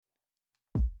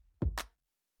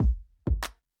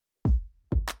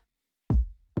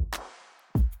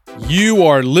You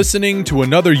are listening to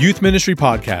another youth ministry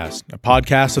podcast, a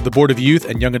podcast of the Board of Youth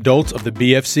and Young Adults of the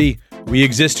BFC. We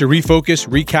exist to refocus,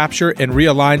 recapture, and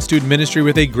realign student ministry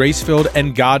with a grace-filled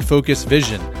and God-focused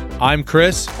vision. I'm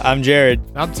Chris. I'm Jared.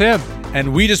 I'm Tim.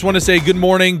 And we just want to say good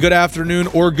morning, good afternoon,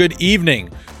 or good evening.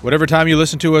 Whatever time you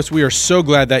listen to us, we are so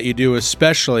glad that you do,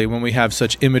 especially when we have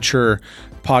such immature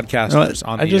podcasters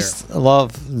on the I just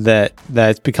love that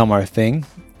it's become our thing.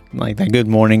 Like that good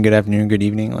morning, good afternoon, good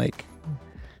evening. Like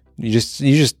you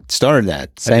just started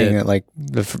that saying it like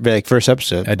the first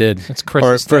episode. I did. It's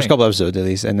Chris's or first thing. couple episodes at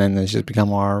least, and then it's just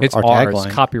become our It's our ours.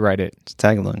 tagline. Copyright it. It's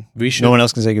tagline. We should No one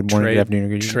else can say good morning, good afternoon, or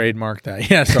good evening. trademark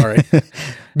that. Yeah, sorry.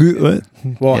 What?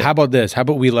 Well, how about this? How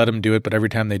about we let them do it, but every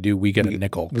time they do, we get a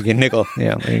nickel. We get nickel.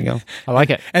 Yeah, there you go. I like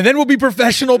it. And then we'll be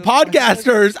professional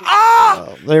podcasters.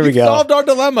 There we You've go. solved our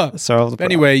dilemma. Solved the problem.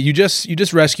 Anyway, you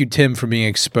just rescued Tim from being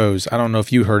exposed. I don't know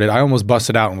if you heard it. I almost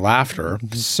busted out in laughter.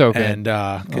 So good. And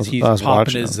because he's I was popping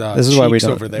watching his it. This is why we cheeks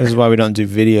don't. over there. This is why we don't do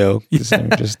video. 'Cause they're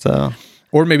just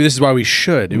Or maybe this is why we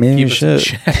should. It would maybe we keep us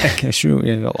should. in check. Yeah, sure,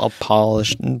 yeah, all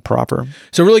polished and proper.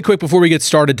 So really quick before we get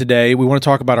started today, we want to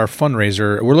talk about our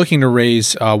fundraiser. We're looking to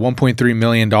raise $1.3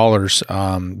 million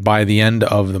by the end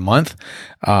of the month.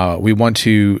 We want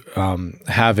to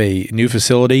have a new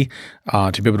facility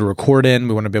to be able to record in.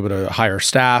 We want to be able to hire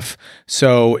staff.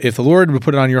 So if the Lord would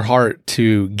put it on your heart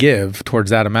to give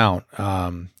towards that amount,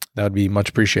 that would be much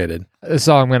appreciated.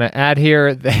 So I'm going to add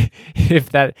here that if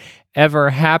that ever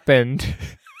happened,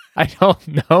 I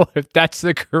don't know if that's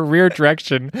the career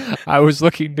direction I was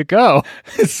looking to go.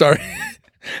 Sorry.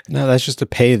 No, that's just to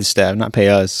pay the staff, not pay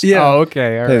us. Yeah. Oh,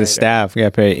 okay. All Pay the right. staff. We got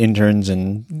to pay interns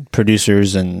and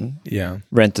producers and Yeah.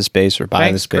 rent the space or buy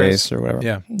Thanks, the space Chris. or whatever.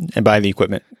 Yeah. And buy the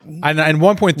equipment. And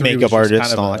 1.3 Makeup was just artists kind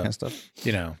of and all a, that kind of stuff.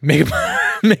 you know, makeup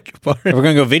If we're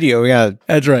going to go video, we got to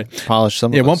That's right. polish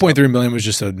some Yeah, of it. 1.3 million was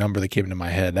just a number that came into my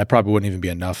head. That probably wouldn't even be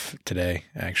enough today,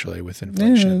 actually, with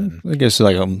inflation. I guess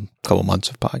like a couple months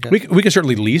of podcast. We could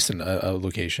certainly lease a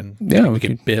location. Yeah, we we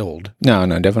could build. No,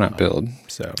 definitely not build.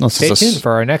 So Unless Stay it's a tuned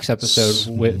for our next episode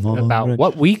small about rich-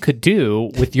 what we could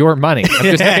do with your money.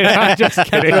 I'm just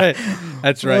kidding.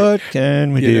 That's right. What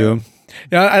can we You do? know.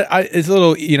 Yeah, it's a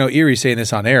little eerie saying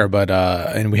this on air, but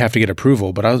and we have to get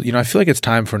approval. But I feel like it's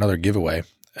time for another giveaway.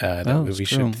 We true.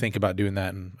 should think about doing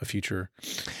that in a future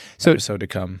So- episode to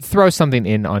come. Throw something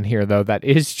in on here, though, that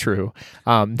is true.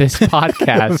 This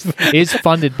podcast is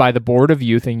funded by the Board of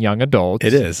Youth and Young Adults.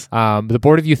 It is. The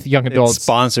Board of Youth and Young It's Adults.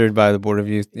 sponsored by the Board of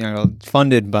Youth.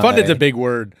 Funded by. Funded's a big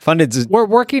word. Funded's We're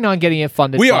working on getting it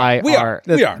funded We by are. We our.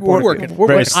 are. We're working. We're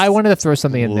Very working. I wanted to throw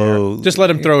something in there. low. Just let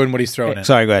him throw in what he's throwing in.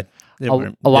 Sorry, go ahead. A lot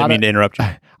Didn't mean of- to interrupt you.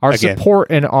 Our Again.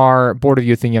 support in our Board of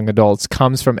Youth and Young Adults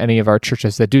comes from any of our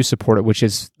churches that do support it, which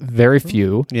is very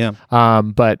few. Yeah.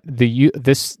 But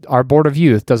our Board of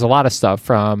Youth does a lot of stuff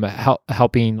from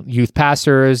helping youth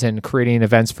pastors and creating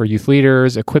events for youth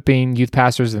leaders, equipping youth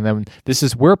pastors, and then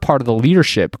we're part of the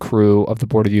leadership crew of the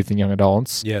Board of Youth and Young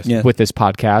Adults. Yes. Yeah. With this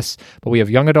podcast, but we have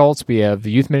young adults, we have the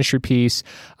youth ministry piece,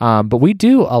 but we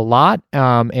do a lot.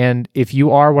 And if you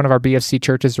are one of our BFC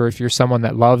churches, or if you're someone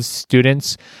that loves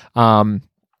students,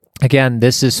 again,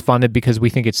 this is funded because we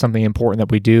think it's something important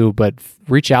that we do. But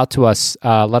reach out to us,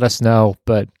 let us know.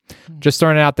 But just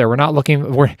throwing it out there, we're not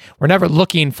looking. We're never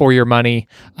looking for your money.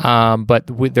 But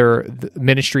the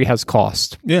ministry has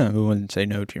cost. Yeah. We wouldn't say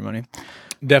no to your money.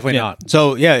 Definitely not.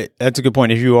 So, yeah, that's a good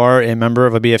point. If you are a member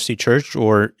of a BFC church,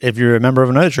 or if you're a member of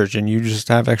another church and you just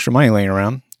have extra money laying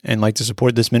around and like to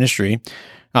support this ministry,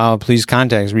 please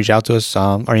contact us, reach out to us.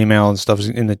 Our email and stuff is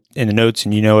in the notes,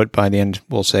 and you know it. By the end,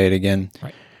 we'll say it again.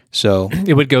 Right. So,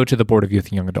 It would go to the Board of Youth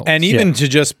and Young Adults. And even to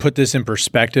just put this in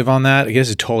perspective on that, I guess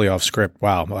it's totally off script.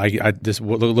 Wow, look what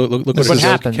what this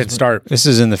happens. can start. this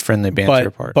is in the friendly banter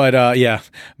part. But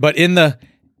but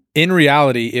in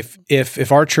reality,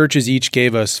 if our churches each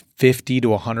gave us $50 to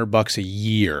 $100 a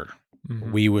year,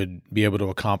 we would be able to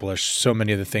accomplish so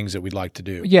many of the things that we'd like to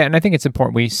do. Yeah, and I think it's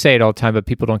important. We say it all the time, but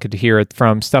people don't get to hear it,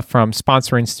 from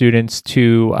sponsoring students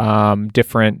to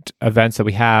different events that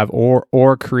we have,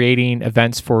 or creating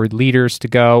events for leaders to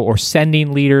go, or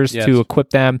sending leaders Yes. to equip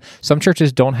them. Some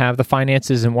churches don't have the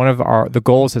finances, and one of the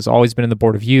goals has always been in the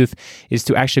Board of Youth is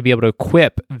to actually be able to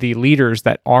equip the leaders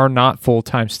that are not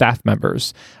full-time staff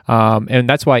members. And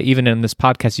that's why even in this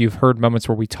podcast, you've heard moments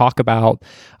where we talk about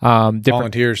different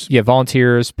Volunteers. Yeah,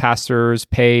 volunteers, pastors,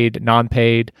 paid,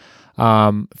 non-paid,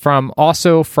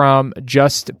 from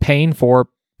just paying for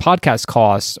podcast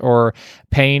costs or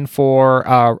paying for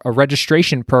a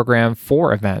registration program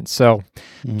for events. So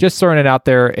just throwing it out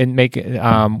there and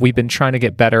we've been trying to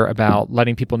get better about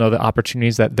letting people know the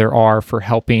opportunities that there are for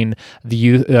helping the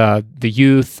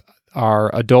youth,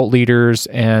 our adult leaders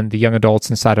and the young adults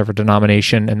inside of our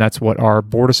denomination, and that's what our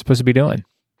board is supposed to be doing.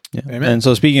 Yeah. And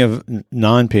so speaking of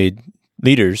non-paid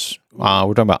leaders, we're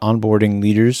talking about onboarding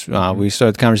leaders. We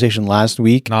started the conversation last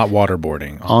week. Not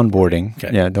waterboarding. Onboarding.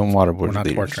 Okay. Yeah, don't waterboard We're not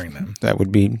leaders. torturing them. That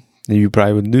would be, you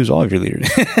probably would lose all of your leaders.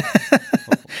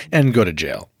 And go to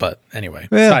jail. But anyway,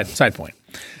 Yeah. side point.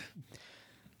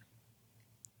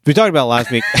 We talked about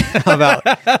last week about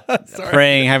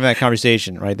praying, having that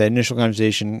conversation, right? That initial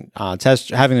conversation,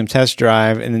 having them test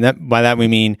drive, and then by that we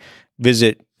mean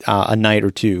visit a night or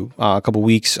two, a couple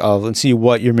weeks of, and see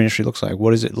what your ministry looks like.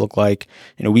 What does it look like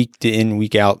in a week in,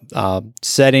 week out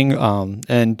setting,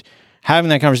 and having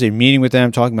that conversation, meeting with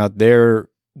them, talking about their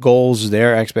goals,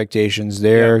 their expectations,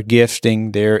 their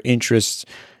gifting, their interests,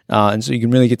 and so you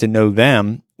can really get to know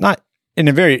them, not in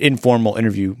a very informal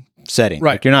interview setting.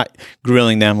 Right. Like you're not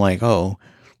grilling them like, oh,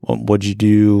 what'd you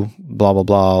do? Blah, blah,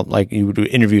 blah. Like you would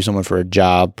interview someone for a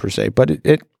job per se, but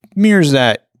it mirrors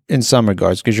that in some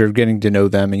regards because you're getting to know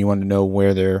them and you want to know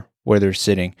where they're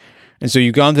sitting. And so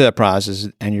you've gone through that process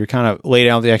and you're kind of laid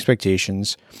out the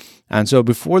expectations. And so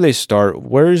before they start,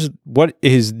 what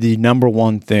is the number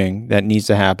one thing that needs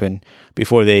to happen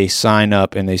before they sign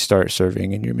up and they start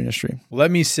serving in your ministry?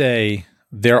 Let me say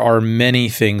there are many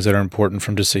things that are important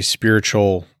from just a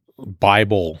spiritual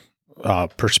Bible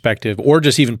perspective or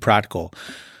just even practical.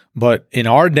 But in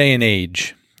our day and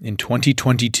age, in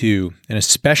 2022, and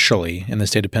especially in the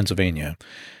state of Pennsylvania,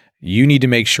 you need to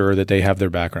make sure that they have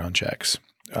their background checks.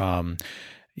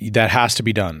 That has to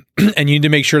be done. And you need to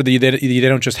make sure that they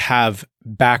don't just have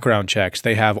background checks.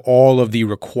 They have all of the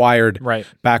required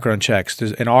background checks.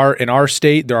 In our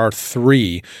state, there are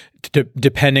 3,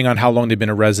 depending on how long they've been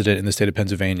a resident in the state of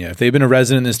Pennsylvania. If they've been a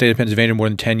resident in the state of Pennsylvania more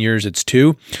than 10 years, it's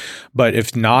 2. But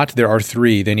if not, there are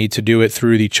 3. They need to do it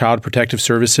through the Child Protective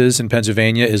Services in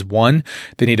Pennsylvania is 1.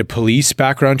 They need a police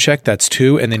background check. That's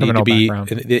 2. And they Criminal need to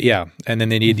background. And then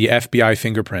they need the FBI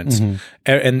fingerprints.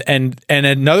 Mm-hmm. And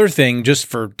another thing, just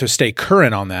to stay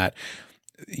current on that,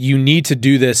 you need to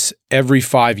do this every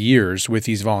 5 years with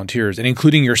these volunteers, and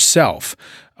including yourself.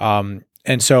 And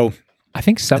so I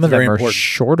think some That's of them very are important.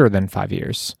 shorter than 5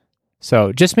 years.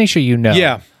 So just make sure you know.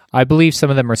 Yeah. I believe some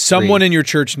of them are 3. someone in your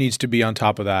church needs to be on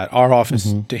top of that. Our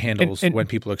office handles And- when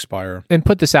people expire. And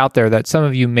put this out there that some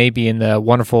of you may be in the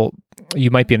wonderful,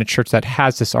 you might be in a church that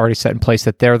has this already set in place,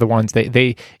 that they're the ones,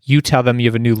 you tell them you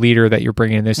have a new leader that you're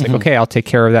bringing in. They're like, okay, I'll take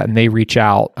care of that. And they reach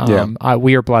out.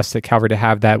 We are blessed at Calvary to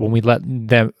have that. When we let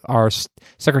them, our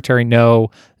secretary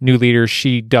know new leaders,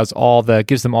 she gives them all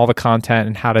the content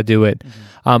and how to do it.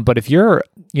 But if you're,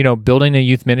 building a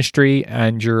youth ministry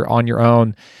and you're on your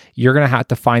own, you're going to have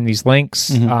to find these links.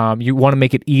 You want to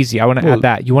make it easy. I want to add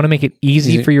that. You want to make it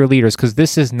easy for your leaders because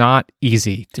this is not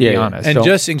easy, to be honest. And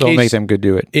just in don't case, make them go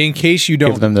do it. in case you Give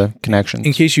don't, them the connections.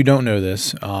 in case you don't know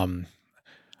this,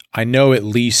 I know at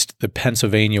least the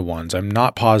Pennsylvania ones. I'm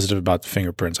not positive about the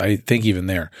fingerprints. I think even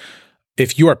there,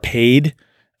 if you are paid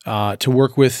to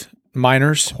work with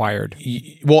minors, Required.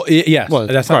 yes, Well,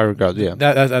 that's probably not. regards, yeah.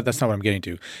 That's not what I'm getting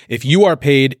to. If you are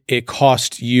paid, it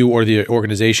costs you or the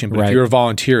organization. But if Right. you're a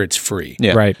volunteer, it's free.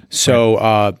 Yeah. Right.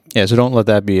 So So don't let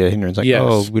that be a hindrance. Like,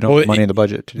 Yes. we don't have money in the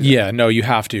budget to do that. yeah, no, you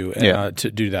have to Yeah. to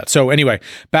do that. So anyway,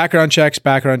 background checks.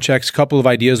 A couple of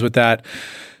ideas with that.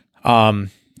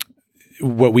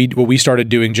 What we started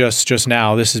doing just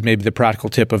now. This is maybe the practical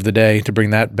tip of the day to bring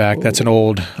that back. That's an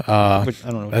old. I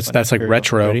don't know. That's like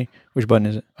retro. Ready? Which button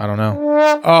is it? I don't know.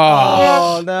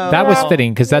 Oh, no. That was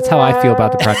fitting because that's how I feel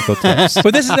about the practical tips.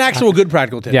 but this is an actual good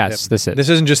practical tip. Yes, this is. This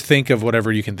isn't just think of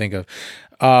whatever you can think of.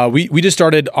 We just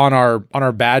started on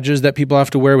our badges that people have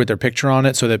to wear with their picture on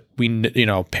it, so that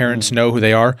parents know who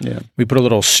they are. Yeah. We put a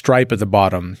little stripe at the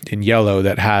bottom in yellow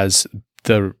that has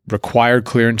the required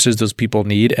clearances those people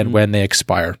need and when they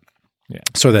expire. Yeah.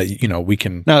 So that we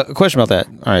can. Now, a question about that.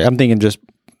 All right, I'm thinking just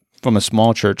from a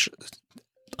small church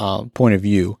point of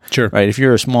view. Sure. Right. If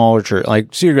you're a smaller church,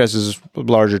 like Cedar Crest is a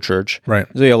larger church, Right.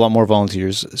 so you have a lot more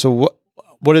volunteers. So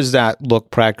what does that look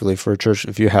practically for a church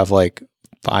if you have like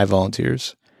 5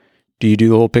 volunteers? Do you do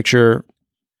the whole picture?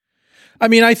 I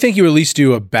mean, I think you at least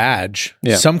do a badge,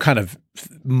 Yeah. some kind of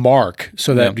mark,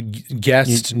 so that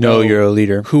guests You know you're a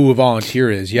leader. who a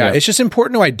volunteer is. Yeah. Yeah. It's just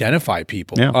important to identify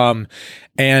people. Yeah.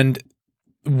 And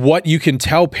what you can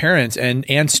tell parents and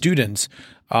students,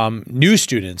 new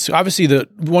students, obviously the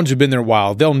ones who've been there a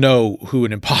while, they'll know who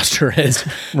an imposter is.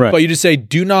 Right. But you just say,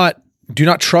 do not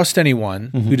trust anyone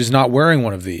who is not wearing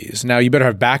one of these. Now you better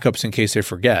have backups in case they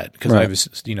forget, because I Right.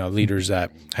 have leaders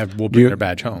that will bring their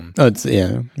badge home. Oh, it's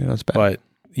bad. But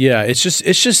Yeah, it's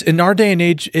just in our day and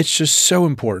age, it's just so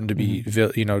important to be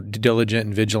diligent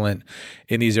and vigilant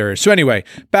in these areas. So anyway,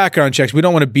 background checks. We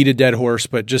don't want to beat a dead horse,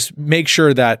 but just make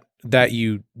sure that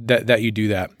you do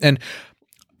that. And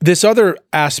this other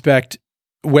aspect,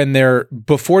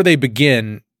 before they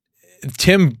begin,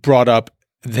 Tim brought up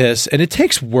this, and it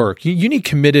takes work. You need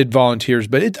committed volunteers,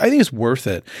 but I think it's worth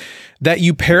it that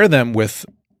you pair them with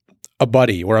a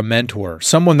buddy or a mentor,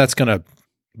 someone that's going to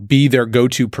be their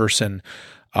go-to person.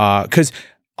 Because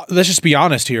let's just be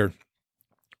honest here.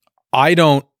 I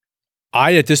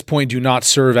at this point do not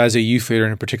serve as a youth leader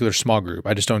in a particular small group.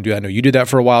 I just don't do that. I know you did that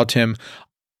for a while, Tim.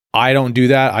 I don't do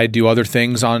that. I do other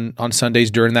things on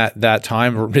Sundays during that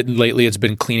time. Lately, it's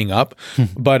been cleaning up,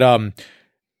 but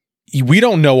we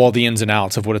don't know all the ins and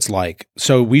outs of what it's like.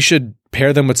 So we should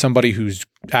pair them with somebody who's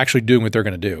actually doing what they're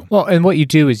going to do. Well, and what you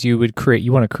do is you want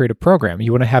to create a program.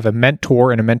 You want to have a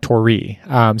mentor and a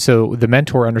mentoree. So the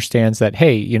mentor understands that,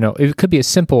 hey, it could be a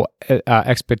simple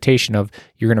expectation of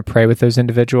you're going to pray with those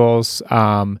individuals,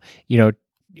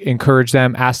 encourage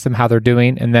them, ask them how they're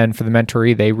doing. And then for the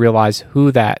mentoree, they realize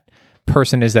who that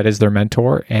person is that is their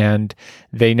mentor, and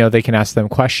they know they can ask them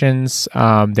questions.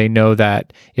 They know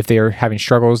that if they are having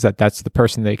struggles, that's the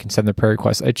person they can send their prayer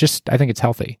requests. I think it's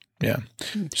healthy. Yeah.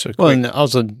 So well, and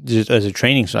also just as a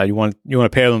training side, you want to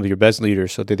pair them with your best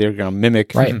leaders so that they're going to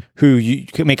mimic who you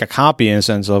can make a copy in a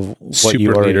sense of what Super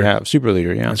you already leader. have. Super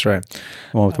leader, yeah, that's right.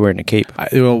 The one with wearing a cape.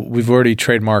 We've already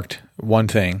trademarked one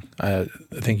thing. I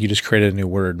think you just created a new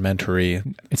word,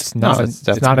 mentoree. It's not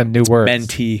a new word.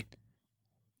 Mentee.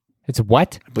 It's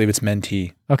what? I believe it's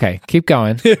mentee. Okay, keep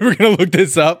going. We're going to look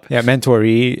this up. Yeah,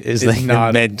 mentoree is It's like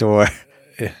not- mentor.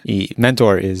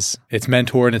 Mentor is It's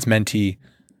mentor and it's mentee.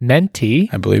 Mentee?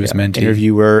 I believe it's mentee.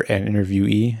 interviewer and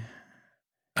interviewee.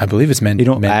 I believe it's mentee. You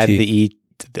don't add the E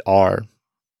to the R.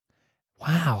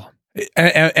 Wow.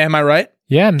 Am I right?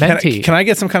 Yeah, mentee. Can I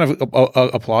get some kind of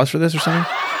applause for this or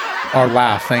something? Or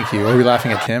laugh? Thank you. Are we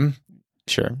laughing at Tim?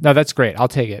 Sure. No, that's great. I'll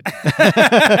take it.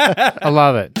 I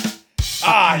love it.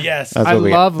 Yes. I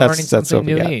love learning something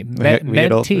new.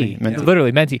 Mentee.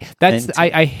 Literally, mentee. That's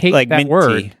Mentee. I hate Like that minty.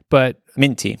 word, but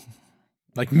Minty.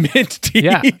 Like mint tea.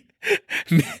 Yeah.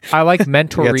 I like That's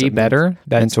mentoree a better.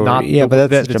 That's mentoree. not Yeah, but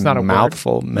that's it's such not a a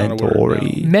mouthful. Not a word,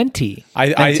 Mentoree. mentee.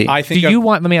 Mentee. I think Do you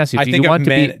want? Let me ask you. I Do you think of want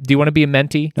to be a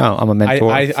mentee? No, I'm a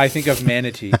mentor. I think of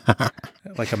manatee.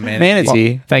 Like a manatee.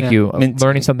 Manatee. Thank Yeah. you. I'm Minty.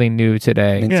 learning something new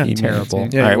today. Minty, Terrible.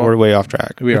 minty. Yeah, All right, well- we're way off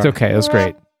track. We It's are. okay. It was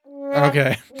great.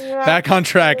 Okay. Back on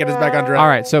track. It is back on track. All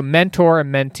right. So mentor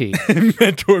and mentee.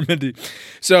 Mentor, mentee.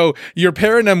 So you're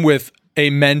pairing them with a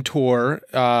mentor,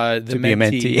 the To be a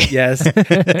mentee. Yes.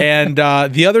 And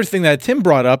the other thing that Tim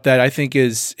brought up that I think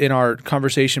is in our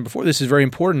conversation before this is very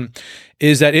important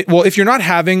is that if you're not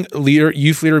having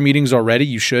youth leader meetings already,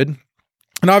 you should.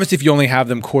 And obviously, if you only have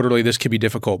them quarterly, this could be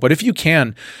difficult. But if you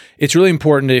can, it's really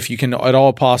important, if you can at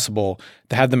all possible,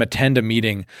 to have them attend a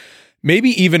meeting, maybe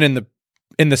even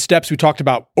in the steps we talked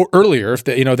about earlier, if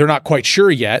they're not quite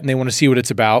sure yet and they want to see what it's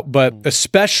about, but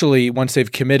especially once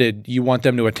they've committed, you want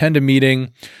them to attend a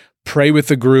meeting, pray with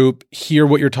the group, hear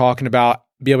what you're talking about,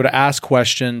 be able to ask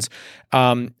questions.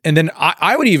 And then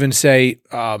I would even say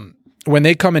when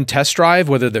they come and test drive,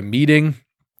 whether the meeting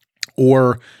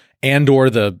or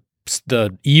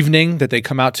the evening that they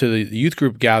come out to the youth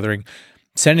group gathering,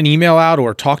 send an email out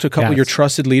or talk to a couple of your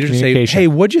trusted leaders and say, hey,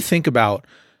 what'd you think about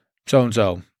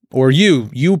so-and-so? Or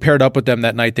you paired up with them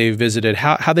that night they visited.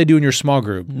 How they do in your small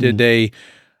group?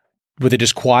 Were they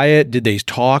just quiet? Did they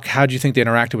talk? How do you think they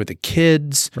interacted with the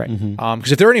kids? Right.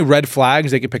 Because if there are any red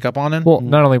flags they could pick up on it. Well,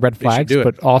 not only red flags, do it.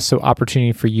 but also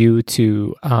opportunity for you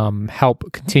to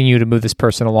help continue to move this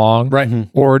person along. Right.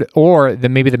 Or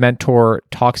then maybe the mentor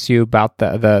talks to you about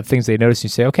the things they notice. You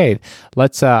say, okay,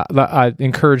 let's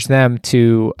encourage them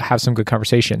to have some good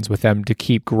conversations with them to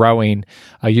keep growing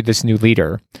this new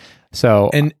leader. So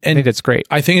I think that's great.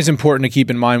 I think it's important to keep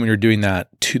in mind when you're doing that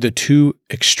to the two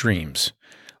extremes.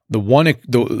 The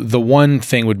one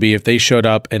thing would be if they showed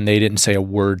up and they didn't say a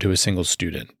word to a single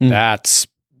student. That's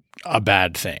a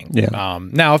bad thing. Yeah.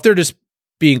 Now, if they're just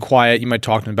being quiet, you might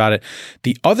talk to them about it.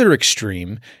 The other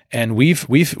extreme, and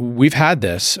we've had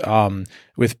this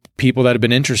with people that have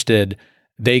been interested.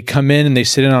 They come in and they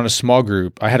sit in on a small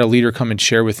group. I had a leader come and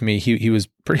share with me. He was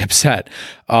pretty upset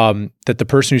that the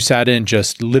person who sat in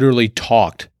just literally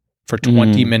talked for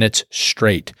 20 minutes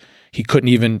straight. He couldn't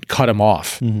even cut him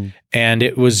off. And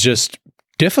it was just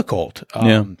difficult.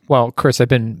 Well, Chris, I've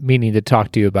been meaning to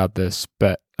talk to you about this,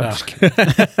 but I'm just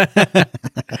kidding.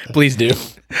 Please do.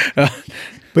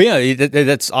 But yeah,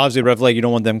 that's obviously a red flag. You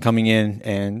don't want them coming in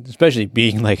and especially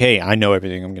being like, hey, I know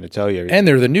everything, I'm going to tell you everything. And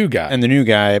they're the new guy. And the new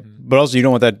guy, but also you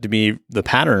don't want that to be the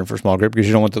pattern for small group because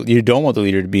you don't want the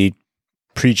leader to be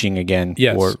preaching again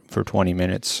for 20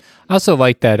 minutes. I also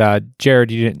like that,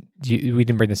 Jared, we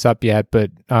didn't bring this up yet,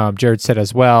 but Jared said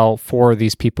as well, for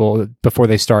these people, before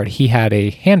they start, he had a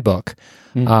handbook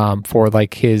for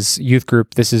like his youth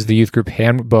group. This is the youth group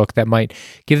handbook that might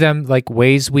give them like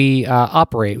ways we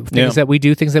operate, things that we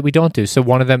do, things that we don't do. So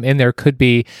one of them in there could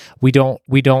be, we don't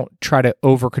try to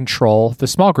over control the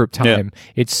small group time.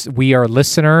 We are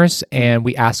listeners and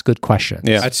we ask good questions.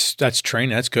 Yeah. That's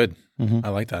training. That's good. I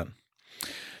like that.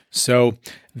 So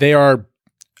they are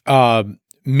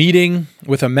meeting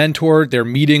with a mentor. They're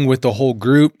meeting with the whole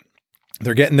group.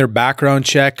 They're getting their background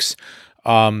checks.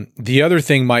 The other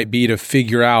thing might be to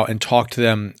figure out and talk to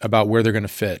them about where they're going to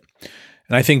fit.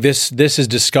 And I think this is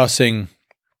discussing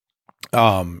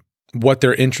what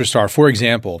their interests are. For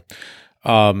example,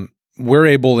 we're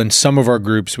able in some of our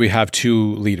groups, we have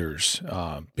 2 leaders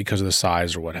because of the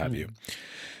size or what have you.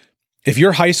 If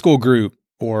your high school group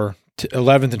or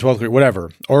 11th and 12th grade, whatever,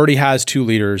 already has 2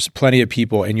 leaders, plenty of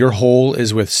people, and your whole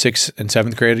is with 6th and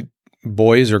 7th grade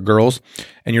boys or girls,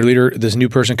 and your leader, this new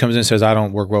person comes in and says, I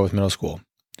don't work well with middle school.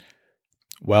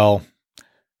 Well,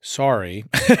 sorry.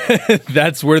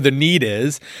 That's where the need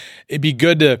is. It'd be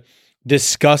good to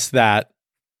discuss that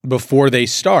before they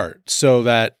start so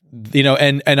that,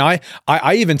 and I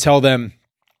even tell them,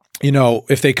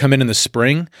 if they come in the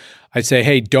spring, I'd say,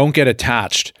 hey, don't get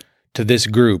attached to this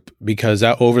group because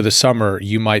over the summer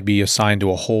you might be assigned to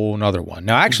a whole nother one.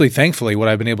 Now, actually, thankfully, what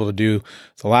I've been able to do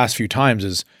the last few times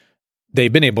is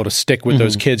they've been able to stick with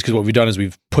those kids because what we've done is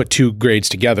we've put 2 grades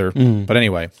together. But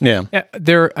anyway. Yeah.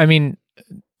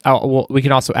 We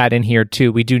can also add in here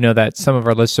too, we do know that some of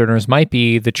our listeners might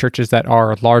be the churches that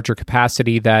are larger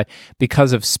capacity that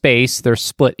because of space, they're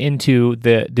split into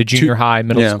the junior high,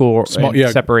 middle school,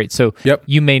 separate. So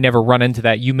you may never run into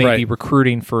that. You may be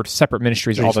recruiting for separate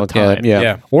ministries all the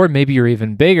time. Or maybe you're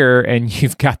even bigger and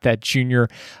you've got that junior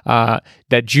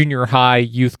high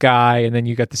youth guy and then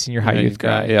you got the senior high youth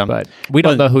guy. Yeah. But we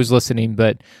don't know who's listening,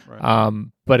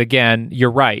 but again,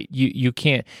 you're right. You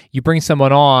can't, you bring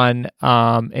someone on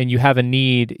and you have a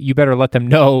need, you better let them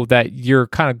know that your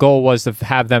kind of goal was to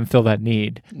have them fill that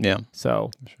need. Yeah. So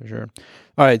for sure.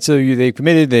 All right. So they've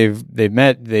committed, they've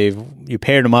met, you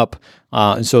paired them up.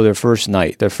 And so their first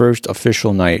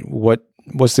official night,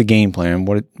 what's the game plan?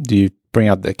 What do you bring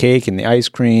out the cake and the ice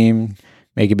cream,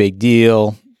 make a big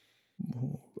deal?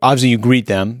 Obviously you greet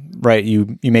them, right?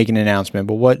 You make an announcement,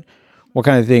 but what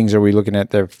kind of things are we looking at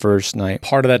their first night?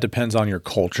 Part of that depends on your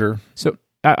culture. So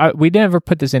we never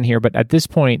put this in here, but at this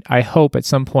point, I hope at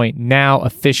some point now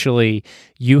officially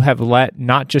you have let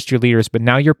not just your leaders, but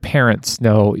now your parents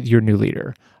know your new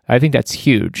leader. I think that's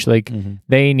huge. Like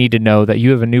they need to know that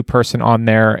you have a new person on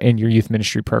there in your youth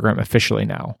ministry program officially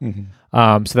now.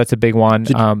 So that's a big one.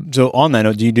 So on that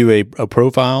note, do you do a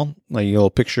profile, like a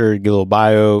little picture, get a little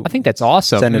bio? I think that's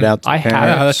awesome. Send it out to parents?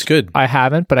 Yeah, that's good. I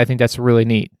haven't, but I think that's really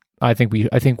neat. I think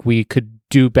we could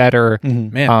do better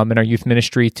in our youth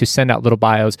ministry to send out little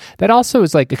bios. That also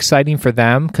is like exciting for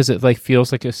them because it like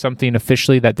feels like it's something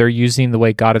officially that they're using the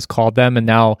way God has called them, and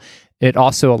now it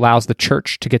also allows the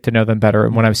church to get to know them better.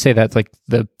 And when I say that, it's like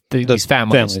these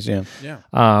families.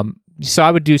 So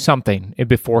I would do something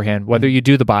beforehand, whether you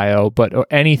do the bio, or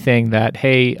anything that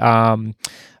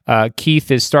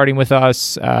Keith is starting with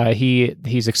us.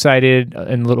 He's excited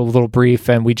in a little brief,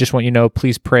 and we just want you to know,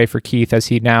 please pray for Keith as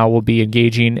he now will be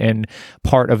engaging in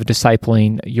part of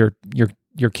discipling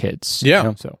your kids.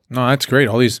 Yeah. So no, that's great.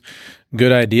 All these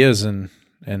good ideas, and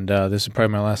this is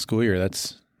probably my last school year.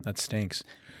 That stinks.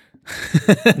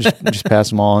 just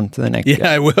pass them on to the next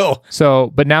guy. I will.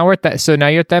 So, but now we're at that. So now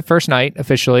you're at that first night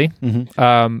officially.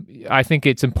 I think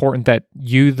it's important that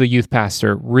you, the youth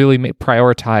pastor, really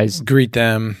prioritize. Greet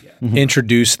them,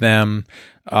 introduce them,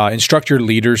 instruct your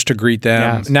leaders to greet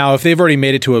them. Yes. Now, if they've already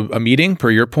made it to a meeting,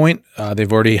 per your point,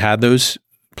 they've already had those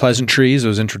pleasantries,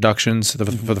 those introductions for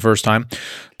the first time.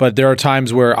 But there are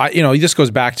times where this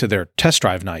goes back to their test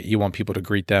drive night. You want people to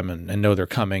greet them and know they're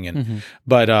coming, and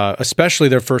but especially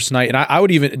their first night.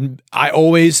 And I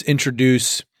always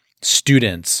introduce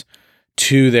students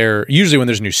to usually when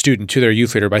there's a new student, to their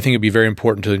youth leader. But I think it'd be very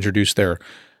important to introduce the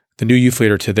new youth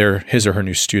leader to his or her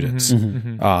new students,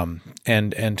 and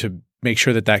to make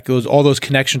sure that goes, all those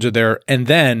connections are there, and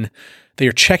then they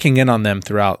are checking in on them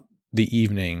throughout the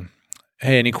evening.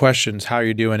 Hey, any questions? How are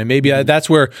you doing? And maybe that's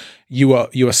where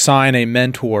you assign a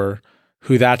mentor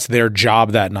who that's their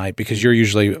job that night, because you're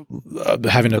usually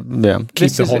having to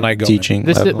keep the whole night going. Teaching.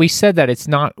 We said that it's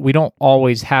not, we don't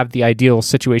always have the ideal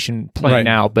situation playing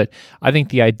out, but I think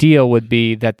the ideal would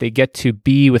be that they get to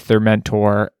be with their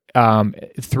mentor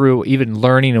through even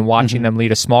learning and watching them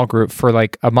lead a small group for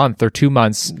like a month or 2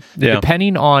 months,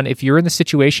 depending on if you're in the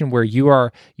situation where you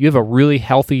have a really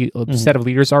healthy set of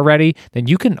leaders already, then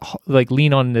you can like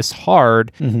lean on this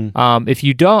hard. If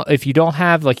you don't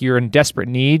have, like, you're in desperate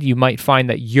need, you might find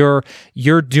that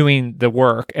you're doing the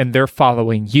work and they're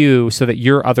following you so that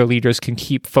your other leaders can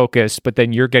keep focused, but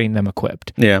then you're getting them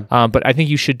equipped. But I think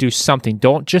you should do something.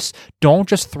 Don't just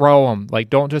throw them. Like,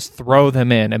 don't just throw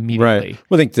them in immediately. Right.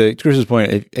 Well, I think to Chris's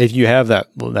point, if you have that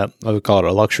I would call it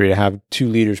a luxury to have 2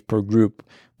 leaders per group,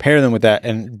 pair them with that,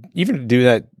 and even do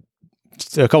that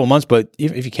a couple months, but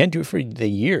if you can't do it for the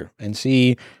year and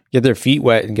get their feet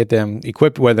wet and get them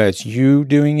equipped, whether it's you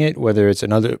doing it, whether it's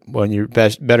one of your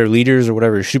better leaders or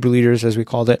whatever, super leaders as we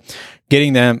called it,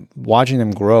 watching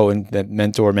them grow in that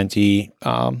mentor-mentee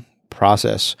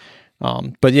process.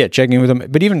 But yeah, checking in with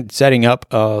them, but even setting up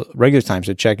regular times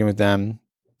to check in with them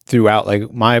throughout.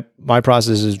 Like my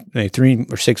process is 3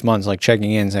 or 6 months, like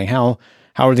checking in, saying how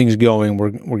are things going?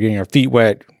 We're getting our feet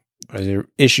wet. Are there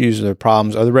issues? Are there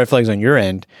problems? Are there red flags on your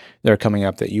end that are coming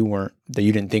up that you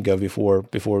didn't think of before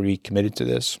we committed to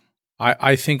this?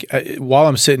 I think while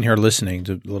I'm sitting here listening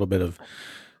to a little bit of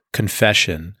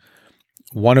confession,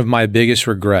 one of my biggest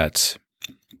regrets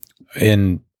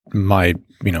in my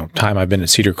time I've been at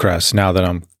Cedar Crest, now that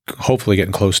I'm hopefully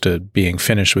getting close to being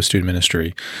finished with student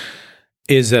ministry,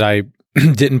 is that I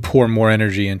didn't pour more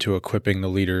energy into equipping the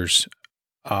leaders,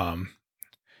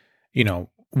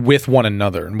 with one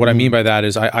another. And what I mean by that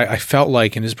is I felt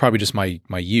like, and this is probably just my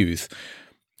youth,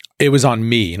 it was on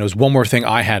me, and it was one more thing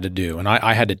I had to do. And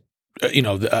I had to,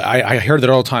 I heard that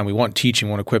all the time. We want teaching,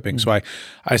 we want equipping. So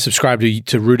I subscribed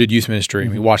to Rooted Youth Ministry,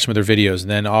 and we watched some of their videos,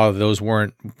 and then those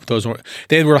weren't,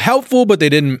 they were helpful, but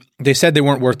they said they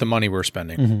weren't worth the money we were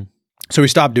spending. So we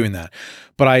stopped doing that.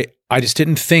 But I just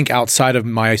didn't think outside of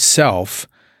myself,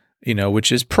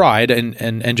 which is pride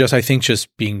and just, I think,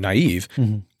 just being naive,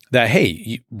 that,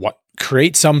 hey,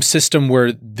 create some system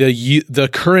where the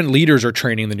current leaders are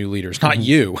training the new leaders, not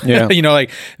you. Yeah. Like,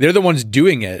 they're the ones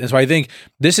doing it. And so I think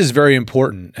this is very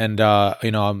important. And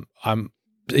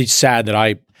it's sad that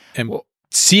I am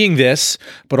seeing this,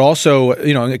 but also,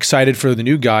 I'm excited for the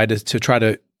new guy to try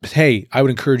to, hey, I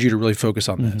would encourage you to really focus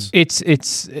on this.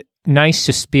 It's nice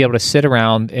to be able to sit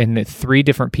around and 3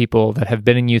 different people that have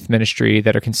been in youth ministry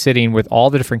that are considering with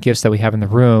all the different gifts that we have in the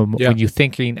room. When you're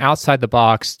thinking outside the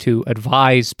box to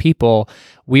advise people,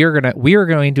 we are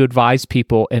going to advise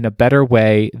people in a better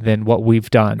way than what we've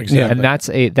done.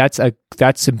 Exactly. And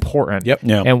that's important. Yep.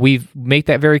 Yeah. And we make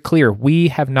that very clear. We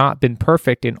have not been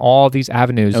perfect in all these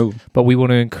avenues, but we want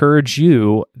to encourage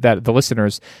you, that the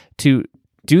listeners, to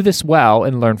do this well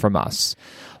and learn from us.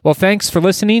 Well, thanks for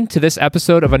listening to this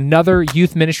episode of Another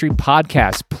Youth Ministry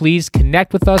Podcast. Please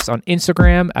connect with us on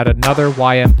Instagram at Another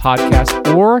YM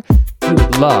Podcast, or we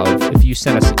would love if you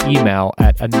sent us an email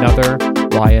at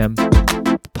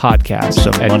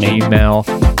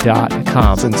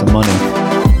anotherYMPodcast@gmail.com. Send some money.